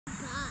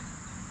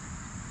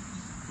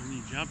When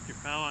you jumped, you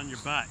fell on your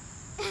butt.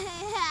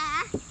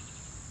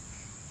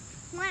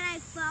 When I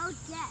fell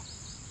dead.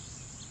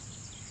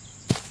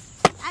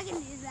 I can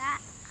do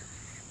that.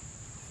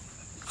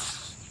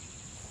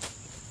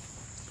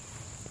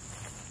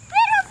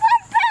 Little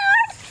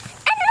bird!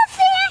 I love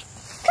it!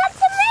 Come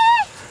to me!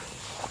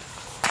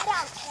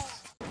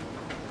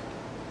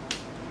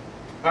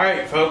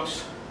 Alright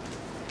folks,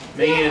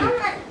 me and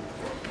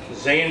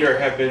Xander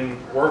have been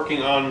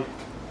working on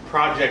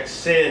Project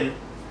Sin,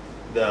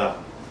 the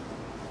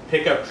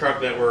pickup truck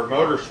that we're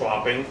motor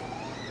swapping.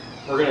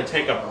 We're going to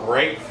take a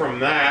break from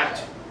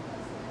that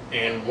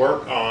and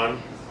work on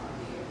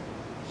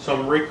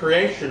some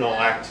recreational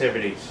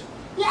activities.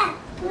 Yeah,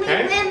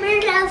 okay?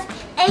 Remember those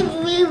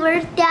and we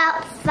worked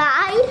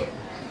outside?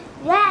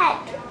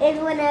 That is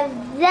one of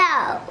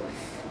those.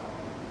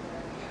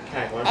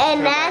 Okay,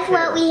 and that's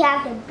what we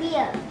have to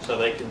build. So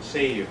they can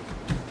see you.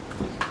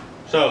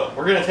 So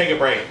we're going to take a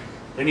break.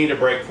 We need a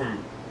break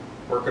from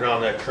working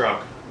on that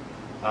truck.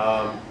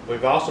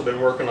 We've also been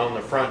working on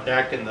the front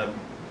deck in the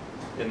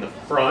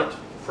front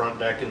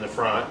deck in the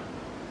front.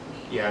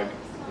 Yeah,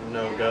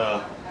 no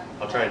duh.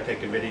 I'll try to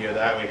take a video of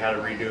that. We had to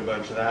redo a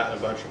bunch of that. A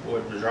bunch of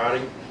wood was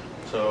rotting.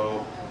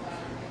 So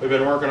we've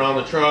been working on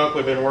the truck.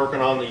 We've been working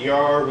on the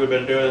yard. We've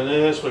been doing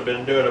this. We've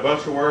been doing a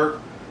bunch of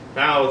work.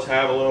 Now let's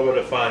have a little bit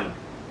of fun.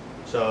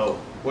 So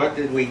what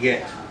did we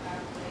get?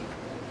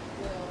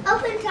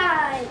 Open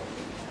time.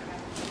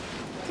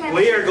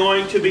 We are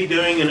going to be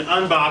doing an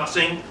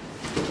unboxing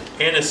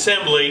and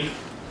assembly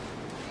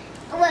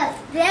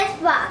with this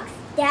box.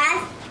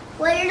 That's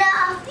where the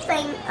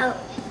thing. Oh.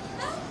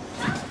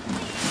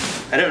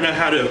 I don't know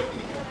how to.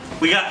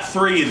 We got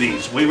 3 of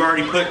these. We've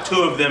already put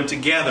 2 of them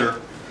together.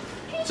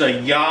 It's a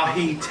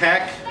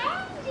Yaheetech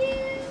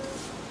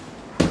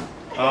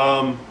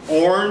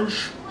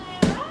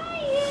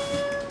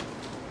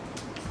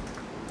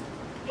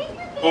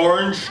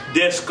orange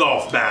disc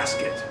golf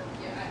basket.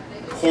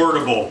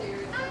 Portable.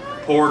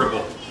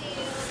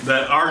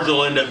 But ours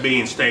will end up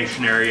being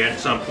stationary at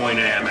some point,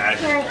 I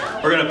imagine.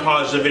 We're going to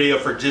pause the video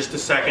for just a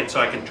second so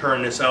I can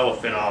turn this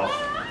elephant off.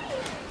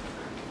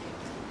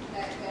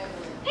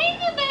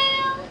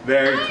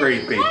 Very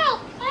creepy.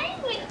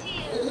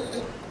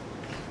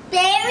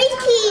 Very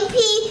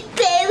creepy.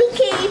 Very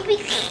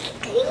creepy.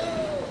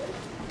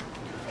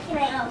 Can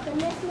I open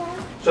this now?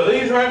 So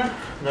these run,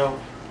 no.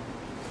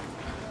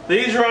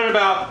 These run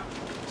about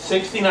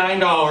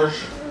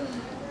 $69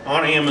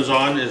 on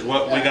Amazon is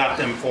what we got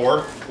them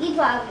for.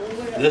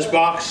 This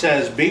box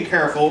says, be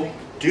careful,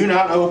 do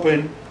not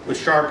open with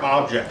sharp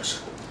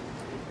objects.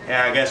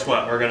 Yeah, guess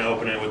what? We're going to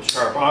open it with a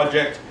sharp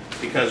object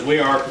because we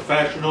are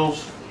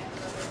professionals.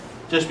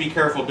 Just be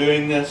careful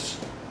doing this.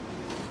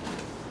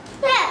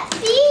 Yeah,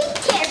 be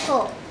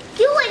careful.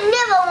 You would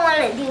never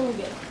want to do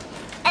this.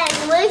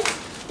 Unless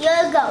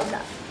you're a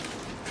grown-up.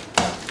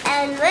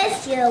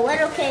 Unless you're a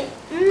little kid.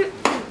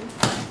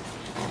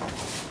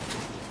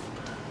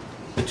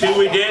 The 2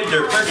 we did,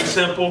 they're pretty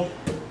simple.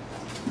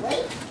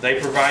 They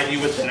provide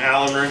you with an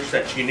Allen wrench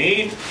that you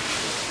need.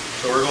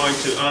 So we're going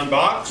to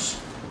unbox.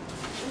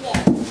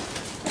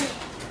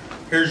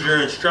 Here's your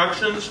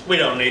instructions. We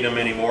don't need them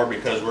anymore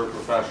because we're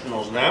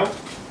professionals now.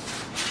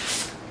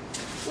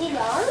 We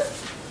don't?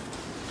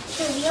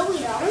 For real, we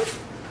don't?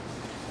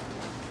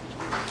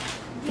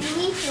 Do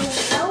we for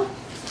real?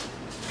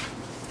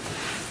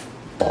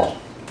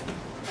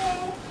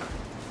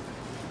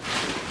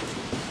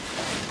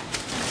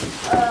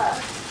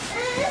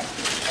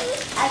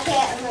 I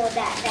can't hold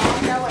that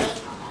down. No way.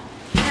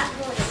 Not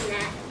holding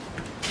that.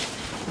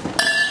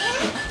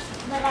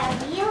 But I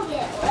will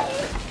get what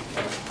is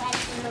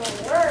professional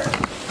work.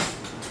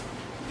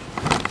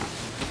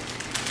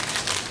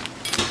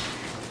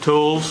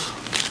 Tools.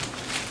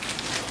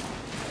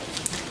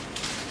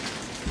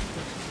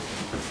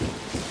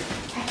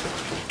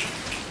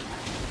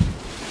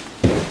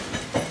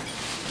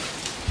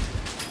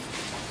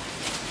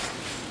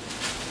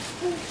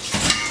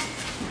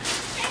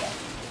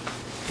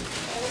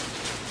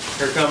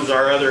 Here comes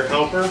our other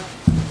helper.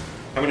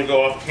 I'm going to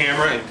go off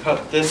camera and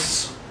cut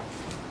this.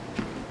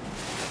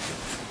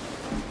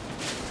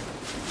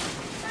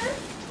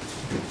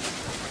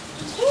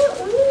 You can't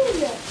leave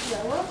this,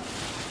 Noah.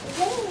 You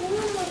can't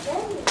leave it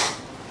there.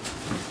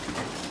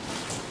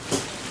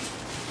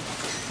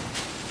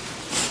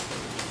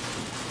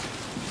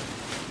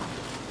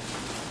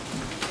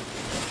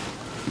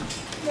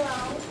 No.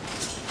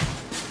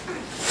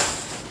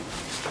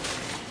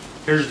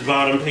 Here's the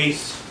bottom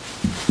piece.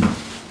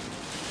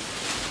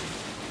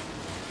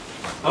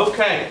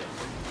 Okay.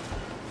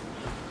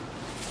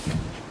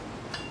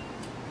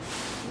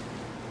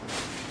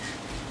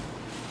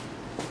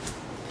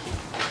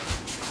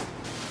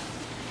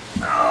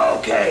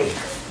 Okay.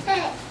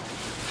 Hey,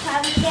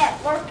 how do you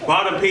get working?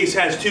 Bottom piece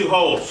has 2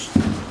 holes.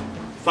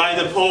 Find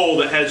the pole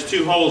that has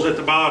 2 holes at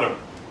the bottom.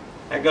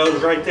 That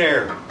goes right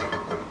there.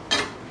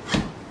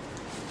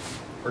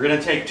 We're going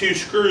to take 2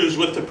 screws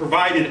with the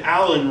provided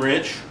Allen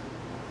wrench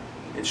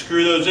and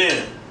screw those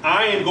in.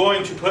 I am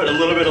going to put a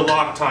little bit of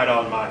Loctite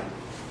on mine.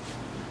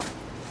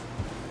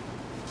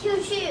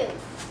 2 shoes.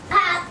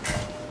 Pop.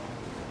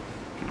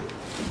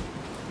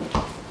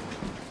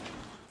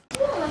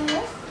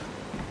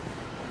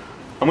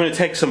 I'm going to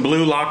take some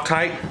blue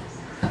Loctite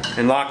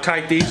and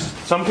Loctite these.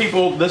 Some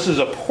people, this is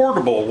a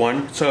portable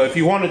one, so if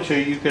you wanted to,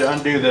 you could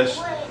undo this,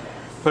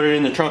 put it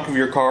in the trunk of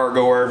your car,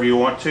 go wherever you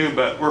want to,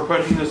 but we're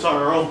putting this on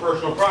our own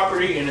personal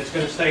property and it's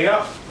going to stay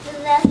up.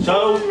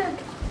 So,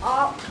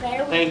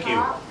 thank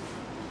you.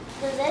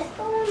 Does this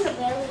go on the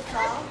very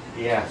top?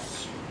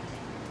 Yes.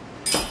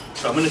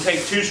 So I'm going to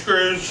take 2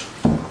 screws,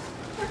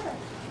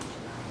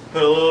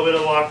 put a little bit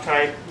of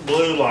Loctite,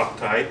 blue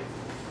Loctite.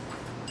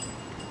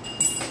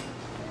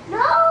 No!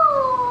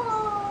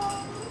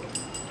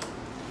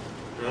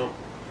 No.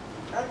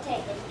 I'm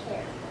taking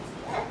care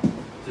of this.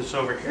 This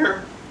over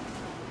here.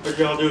 What did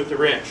y'all do with the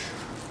wrench?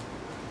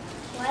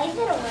 Why is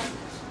it a wrench?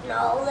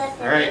 No, that's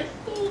all right.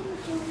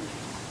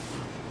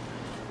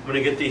 I'm going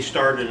to get these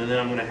started and then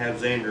I'm going to have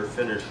Xander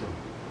finish them.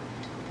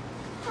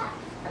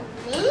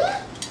 Me?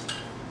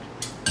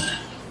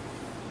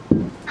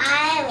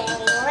 I really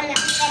want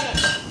to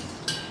finish.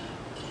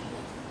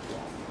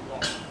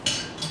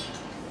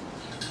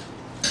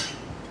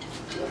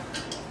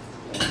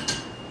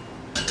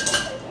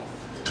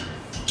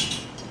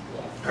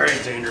 All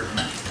right, Xander.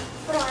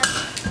 Hold on.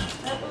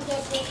 Let me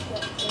get this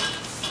one.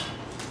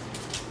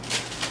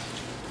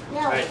 No.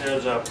 All right,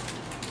 nose up.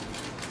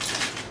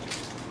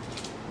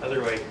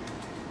 Other way.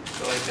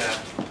 Go like that.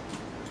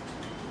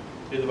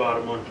 Do the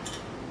bottom one.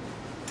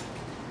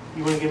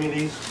 You want to give me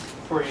these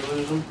before you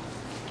lose them?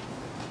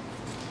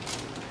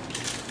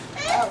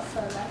 Oh,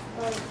 so that's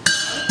one.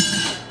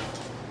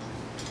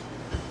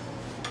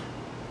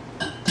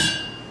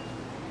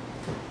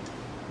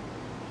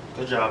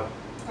 Good job.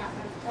 That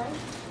one's done.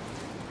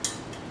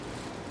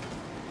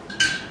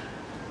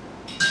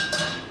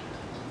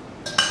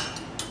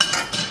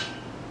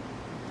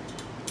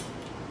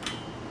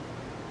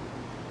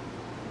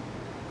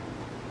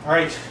 All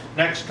right,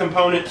 next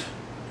component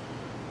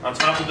on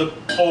top of the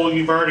hole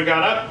you've already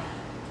got up,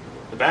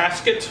 the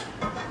basket.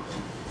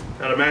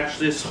 Got to match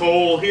this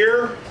hole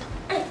here.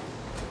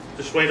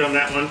 Just wait on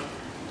that one.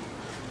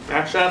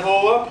 Match that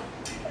hole up.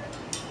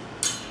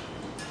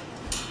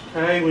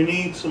 Okay, we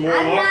need some more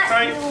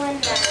Loctite. I'm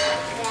not doing that,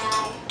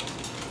 Dad.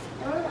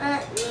 Don't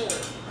at me.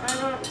 I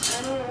don't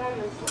want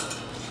to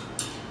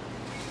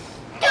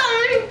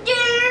do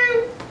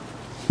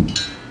it.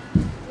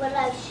 But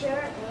I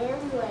sure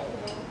am waiting.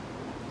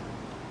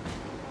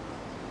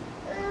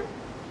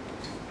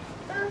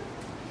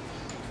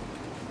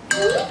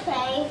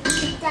 Okay,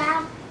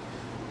 Dad.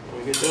 When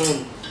we get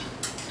done.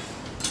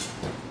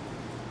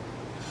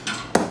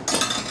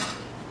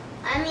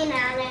 I mean, I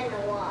don't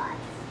know why.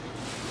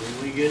 When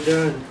we get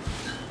done.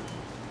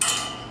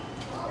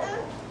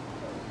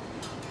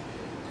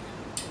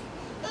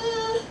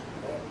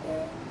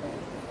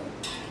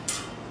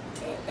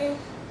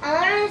 I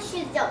want to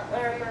shoot the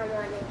armor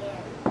one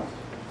again.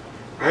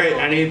 Alright,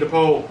 I need the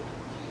pole.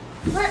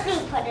 Let me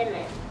put it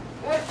in.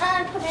 When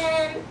I put it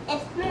in,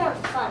 it's more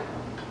fun.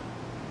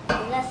 Is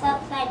this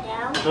upside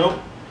down? Nope.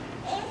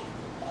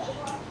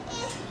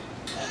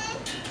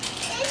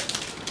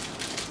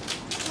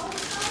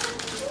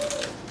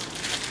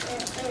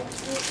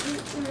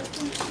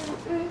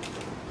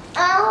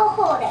 I'll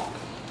hold it.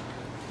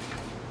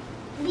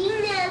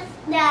 Lean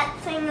that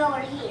thing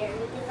over here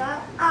because I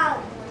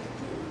want to.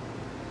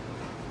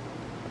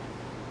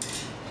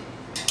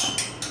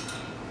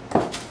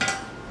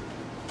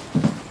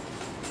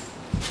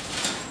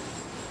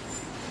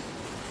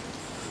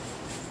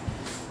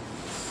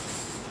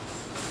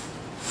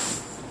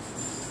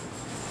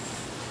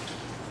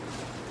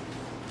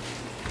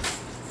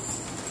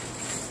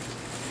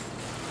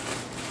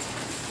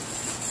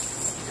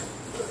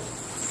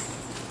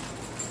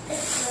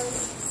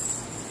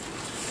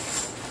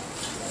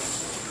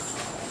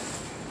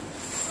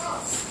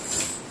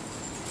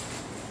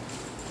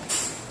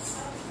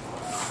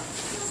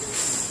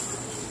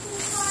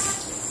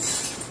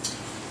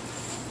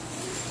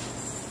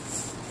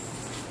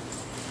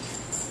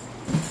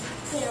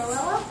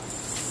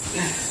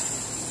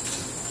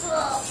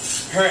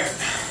 Alright.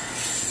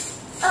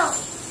 Oh.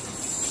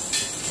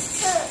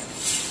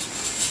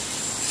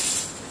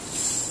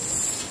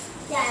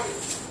 Done.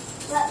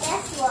 But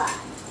guess what?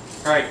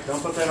 Alright,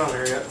 don't put that on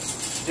there yet.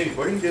 Dude,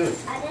 what are you doing?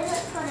 I didn't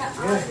put it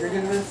on. Yeah, you're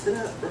gonna mess it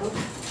up, bro.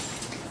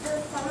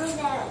 There's something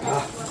there.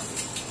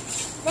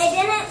 They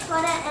didn't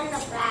put it in the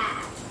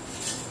bag.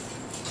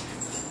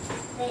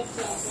 They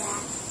did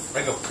that.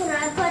 Let go. Can I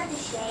put the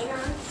shade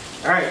on?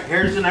 Alright,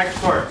 here's the next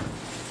part.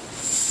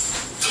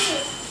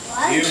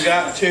 What? You've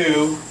got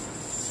to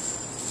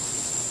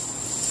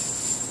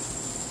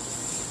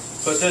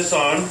put this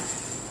on.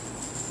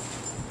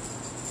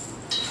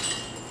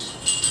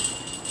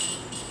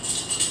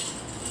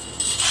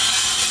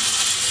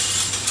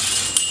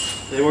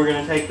 Then we're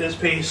going to take this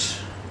piece,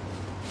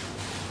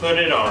 put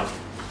it on.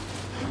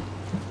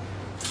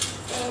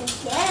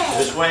 Okay.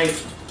 This way.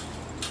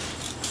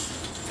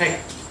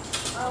 Hey,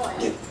 Oh,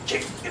 wait.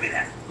 Jake, give me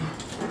that.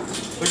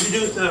 What'd you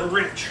do with the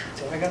wrench?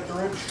 So I got the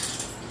wrench.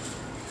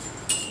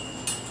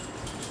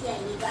 Yeah,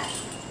 you got it.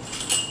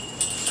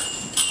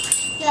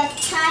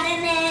 Just cut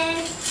it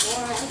in.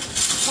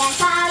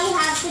 That's all you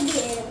have to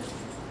do.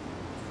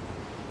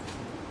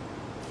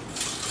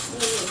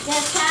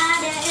 Just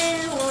how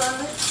it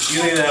was.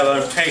 You leave that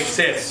alone. Hey,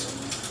 sis.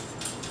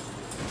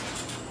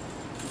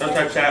 Don't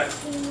touch that.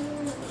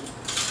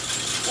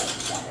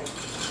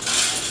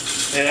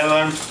 Leave that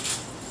alone.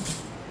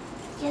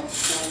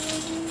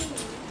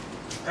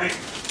 Alright.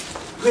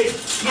 Quick,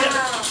 get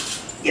up.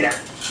 Get up.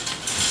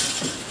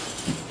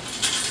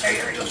 I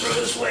gotta go throw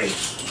this way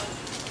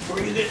before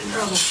you get in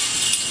trouble.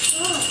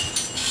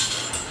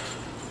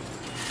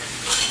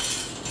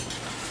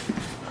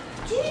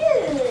 Dude,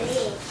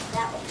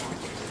 that was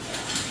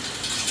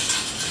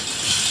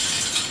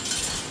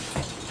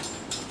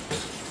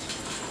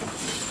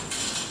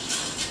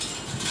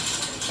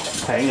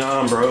Hang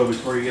on, bro,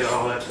 before you get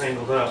all that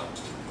tangled up.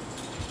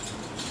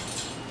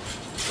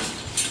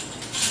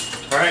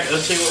 Alright,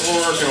 let's see what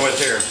we're working with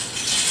here.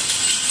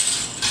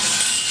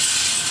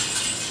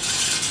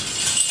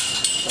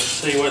 Let's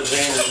see what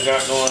Xander's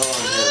got going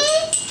on here.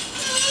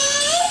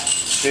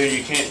 Dude,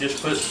 you can't just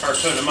start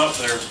putting them up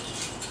there.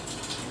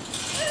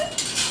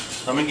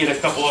 Let me get a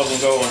couple of them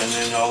going and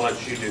then I'll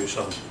let you do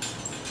some.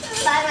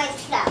 by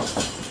myself.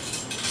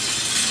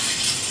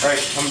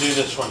 Alright, come do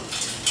this one.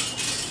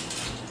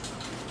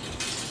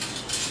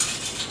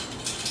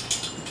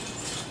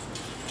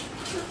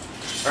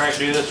 Alright,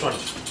 do this one.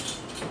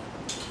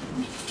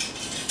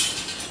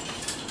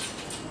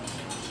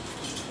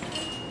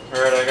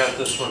 Alright, I got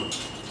this one.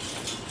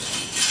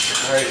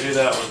 Alright, do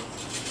that one.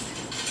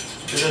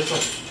 Do this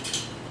one.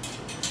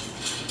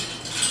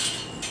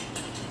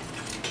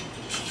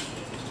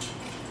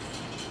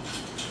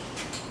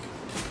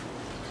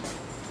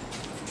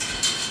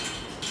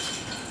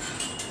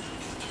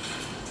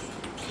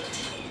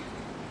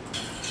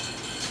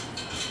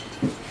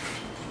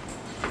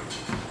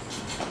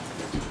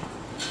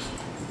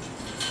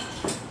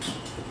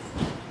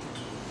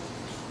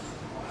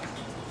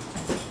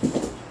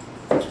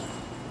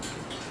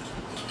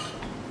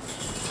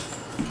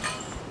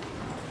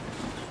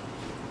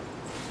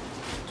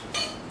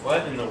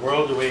 What in the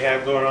world do we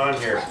have going on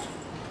here?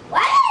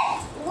 What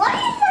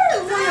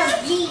is one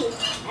of these?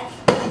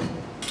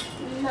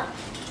 No.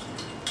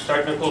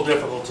 Technical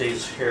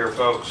difficulties here,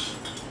 folks.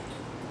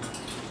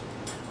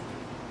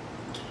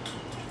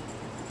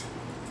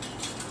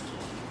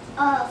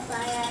 Oh,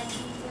 sorry, I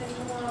went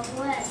the wrong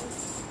way.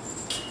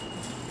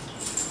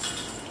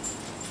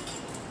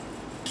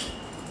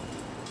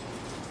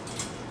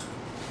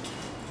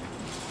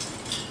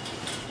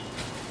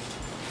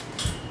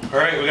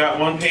 Alright, we got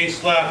one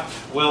piece left,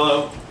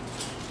 Willow.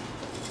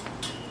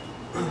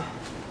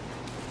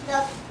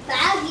 The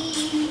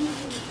faggy.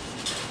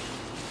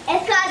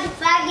 It's called the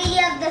faggy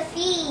of the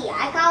sea.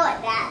 I call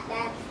it that.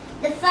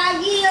 The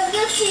faggy of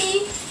the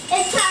sea.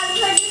 It's time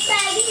for the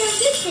faggy of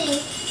the sea.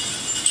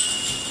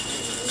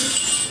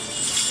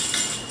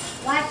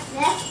 Watch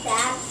this,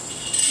 Dad.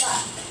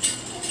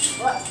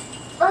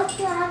 What's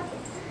that?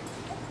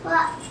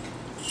 What?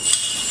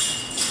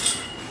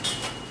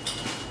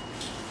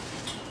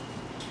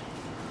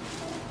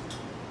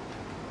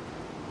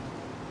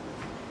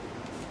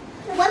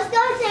 Let's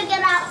go take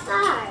it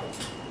outside.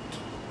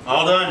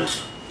 All done.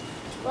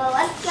 Well,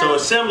 let's go. So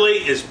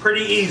assembly is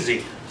pretty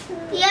easy.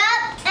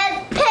 Yep,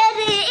 it's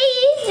pretty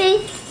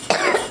easy.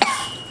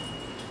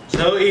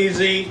 So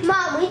easy.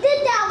 Mom, we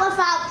did that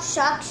without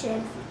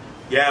instructions.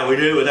 Yeah, we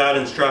do it without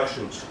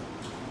instructions.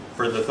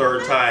 For the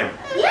third time.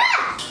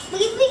 Yeah, we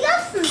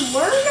got to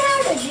learn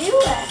how to do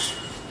it.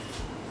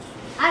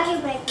 I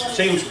can make one.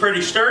 Seems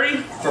pretty sturdy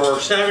for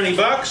 70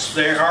 bucks.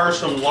 There are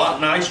some lot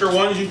nicer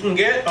ones you can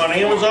get on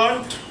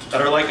Amazon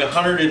that are like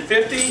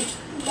 150.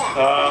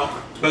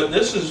 But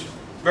this is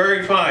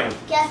very fine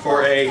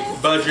for a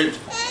budget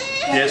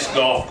disc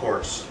golf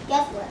course.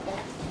 Guess what, Dad?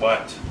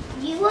 What?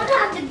 You would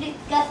have to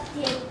discuss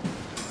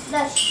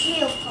the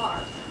shoe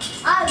part.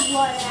 I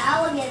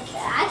will get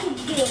that. I can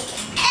do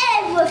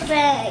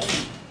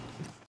everything.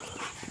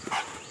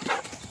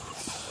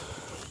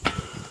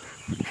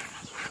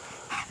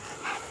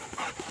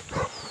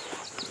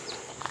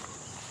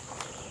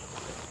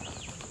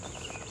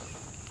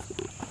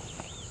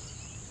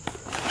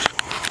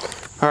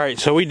 Alright,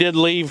 so we did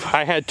leave.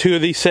 I had two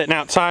of these sitting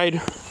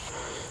outside.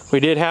 We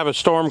did have a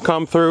storm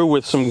come through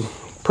with some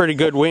pretty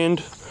good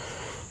wind,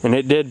 and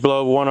it did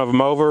blow one of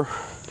them over.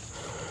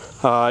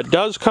 It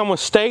does come with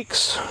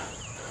stakes,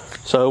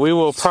 so we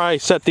will probably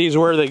set these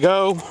where they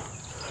go,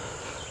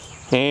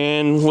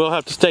 and we'll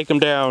have to stake them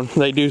down.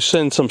 They do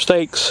send some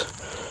stakes.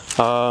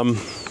 More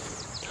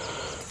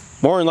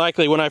than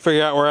likely, when I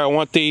figure out where I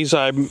want these,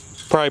 I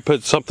probably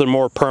put something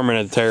more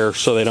permanent there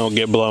so they don't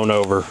get blown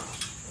over.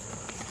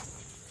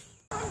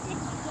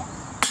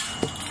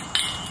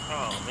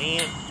 Oh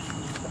man.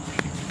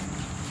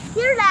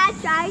 Here, Dad,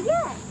 try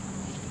again.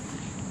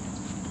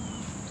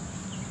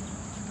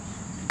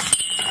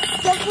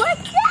 Just like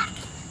that.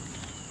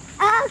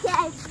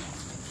 Okay.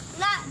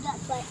 Not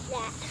just like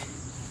that.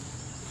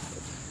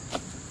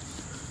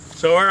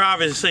 So we're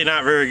obviously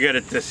not very good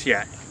at this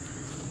yet.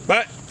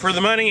 But for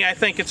the money, I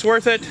think it's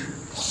worth it.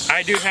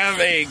 I do have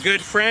a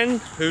good friend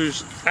who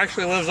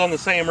actually lives on the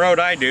same road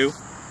I do,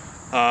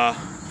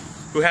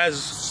 who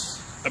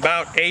has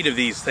about 8 of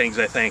these things,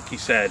 I think he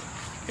said.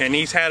 and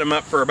he's had them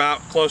up for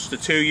about close to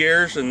 2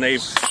 years, and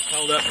they've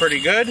held up pretty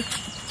good.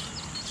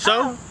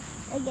 So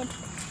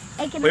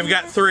we've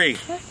got 3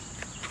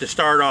 to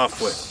start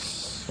off with,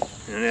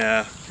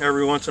 and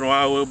every once in a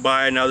while we'll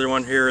buy another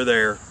one here or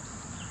there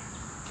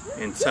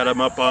and set them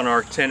up on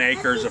our 10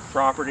 acres of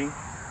property.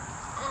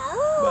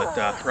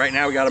 But right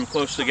now we got them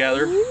close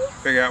together.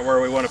 Figure out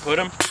where we want to put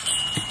them.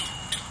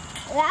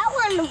 That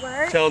one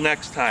worked. Till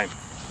next time.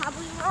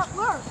 Probably not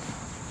work.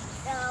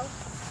 So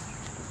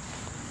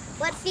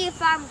let's see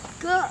if I'm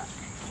good.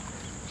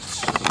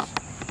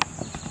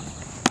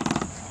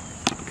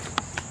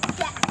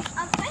 Yeah,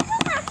 I think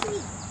I'm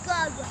actually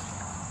good.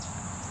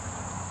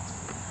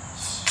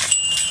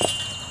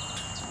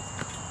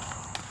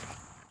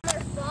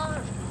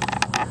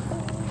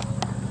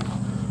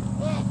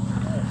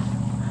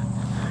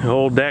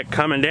 Old deck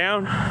coming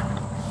down.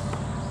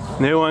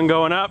 New one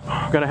going up.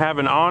 Gonna have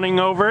an awning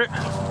over it.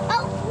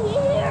 Oh,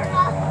 yeah.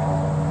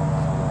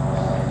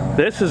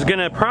 This is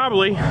gonna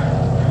probably,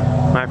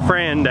 my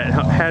friend that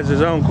has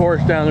his own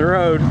course down the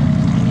road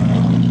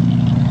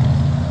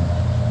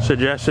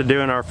suggested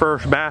doing our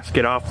first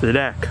basket off the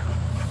deck.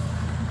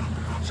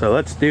 So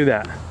let's do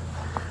that.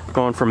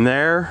 Going from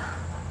there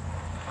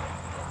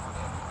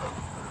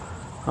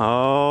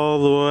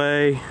all the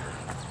way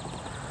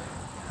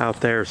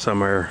out there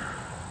somewhere.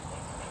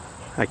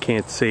 I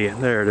can't see it.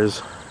 There it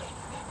is.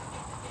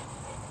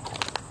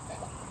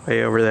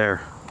 Way over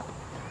there.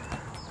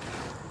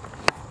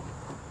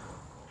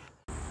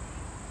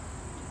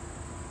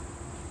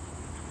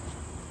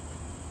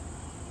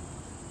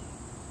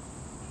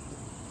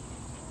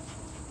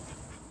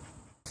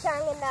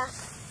 Strong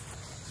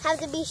enough. Have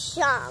to be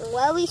strong.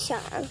 Where are we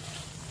strong?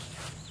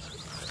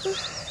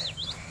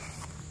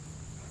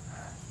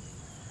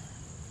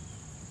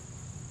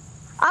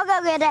 I'll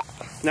go get it.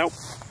 Nope.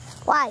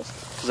 Why?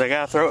 Because I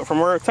gotta throw it from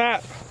where it's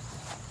at.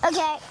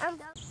 Okay, I'm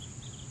done.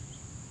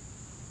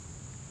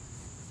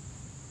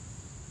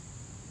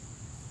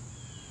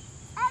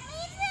 That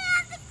means we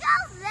have to go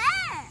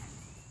there.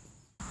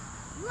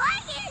 Why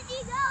can't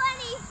you go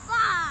any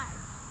far?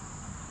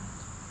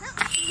 Ow.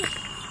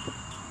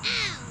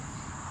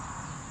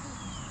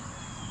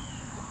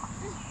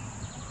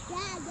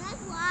 Dad, guess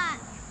what?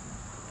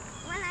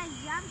 When I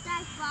jumped,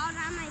 I fall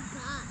on my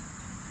butt.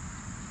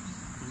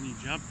 When you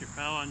jumped, you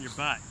fell on your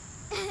butt.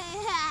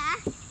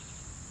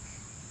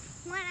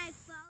 When I